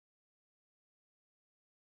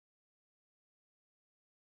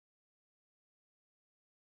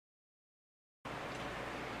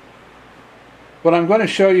What I'm going to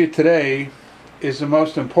show you today is the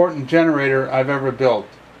most important generator I've ever built.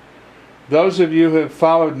 Those of you who have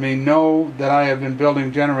followed me know that I have been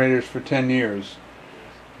building generators for 10 years.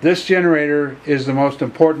 This generator is the most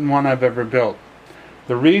important one I've ever built.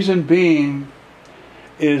 The reason being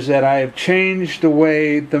is that I have changed the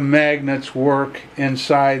way the magnets work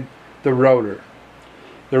inside the rotor.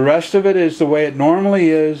 The rest of it is the way it normally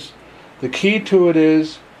is. The key to it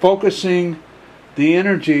is focusing the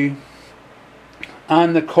energy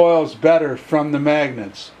on the coils better from the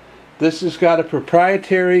magnets. This has got a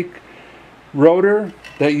proprietary rotor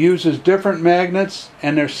that uses different magnets,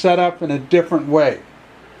 and they're set up in a different way.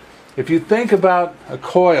 If you think about a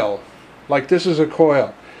coil, like this is a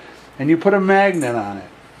coil, and you put a magnet on it,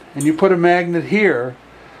 and you put a magnet here,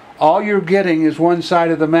 all you're getting is one side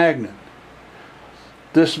of the magnet.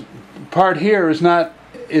 This part here is not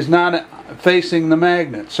facing the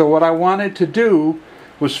magnet. So what I wanted to do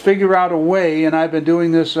was figure out a way, and I've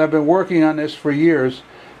been working on this for years,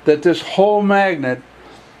 that this whole magnet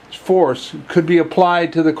force could be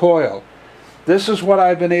applied to the coil. This is what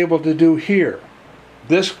I've been able to do here.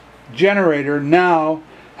 This generator now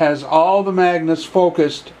has all the magnets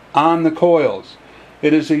focused on the coils.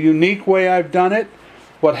 It is a unique way I've done it.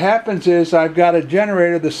 What happens is I've got a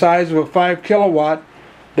generator the size of a 5 kilowatt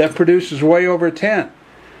that produces way over 10.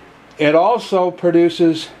 It also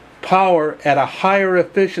produces power at a higher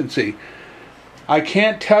efficiency. I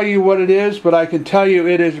can't tell you what it is, but I can tell you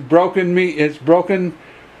it's broken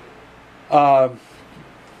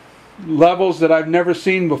levels that I've never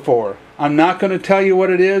seen before. I'm not going to tell you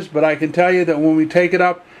what it is, but I can tell you that when we take it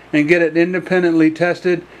up and get it independently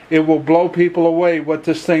tested, it will blow people away what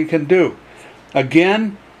this thing can do.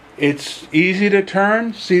 Again, it's easy to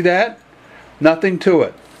turn. See that? Nothing to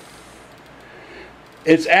it.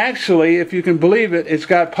 It's actually, if you can believe it, it's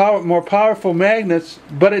got more powerful magnets,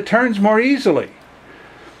 but it turns more easily.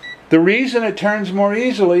 The reason it turns more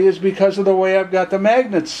easily is because of the way I've got the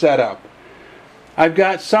magnets set up. I've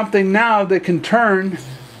got something now that can turn,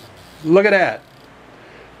 look at that,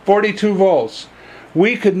 42 volts.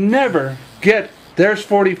 We could never get, there's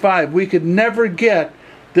 45, we could never get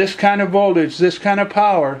this kind of voltage, this kind of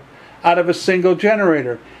power out of a single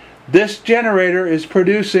generator. This generator is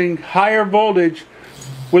producing higher voltage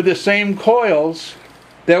with the same coils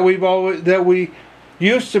that we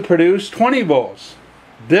used to produce 20 volts.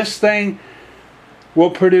 This thing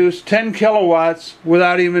will produce 10 kilowatts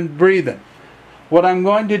without even breathing. What I'm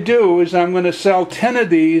going to do is I'm going to sell 10 of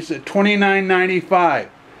these at $29.95.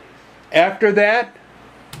 After that,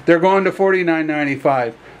 they're going to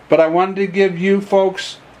 $49.95. But I wanted to give you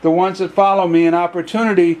folks, the ones that follow me, an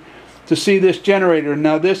opportunity to see this generator.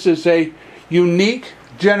 Now this is a unique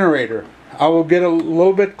generator. I will get a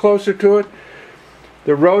little bit closer to it.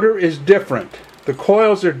 The rotor is different. The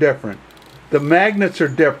coils are different. The magnets are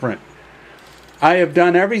different. I have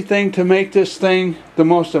done everything to make this thing the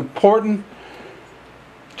most important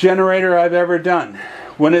generator I've ever done.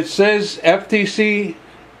 When it says FTC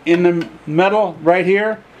in the metal right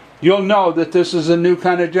here, you'll know that this is a new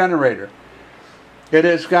kind of generator. It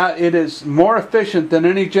is more efficient than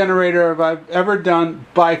any generator I've ever done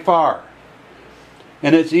by far.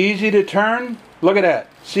 And it's easy to turn. Look at that.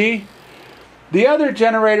 See? The other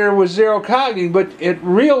generator was zero cogging, but at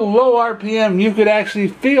real low RPM you could actually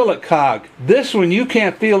feel it cog. This one you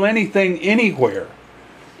can't feel anything anywhere.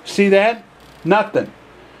 See that? Nothing.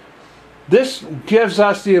 This gives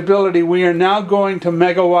us the ability, we are now going to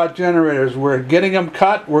megawatt generators. We're getting them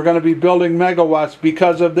cut. We're going to be building megawatts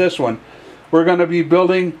because of this one. We're going to be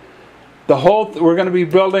building we're going to be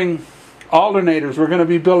building alternators. We're going to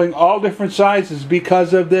be building all different sizes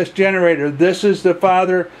because of this generator. This is the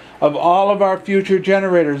father of all of our future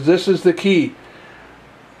generators. This is the key.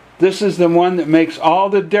 This is the one that makes all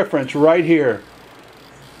the difference right here.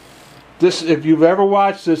 This, if you've ever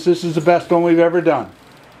watched this, this is the best one we've ever done.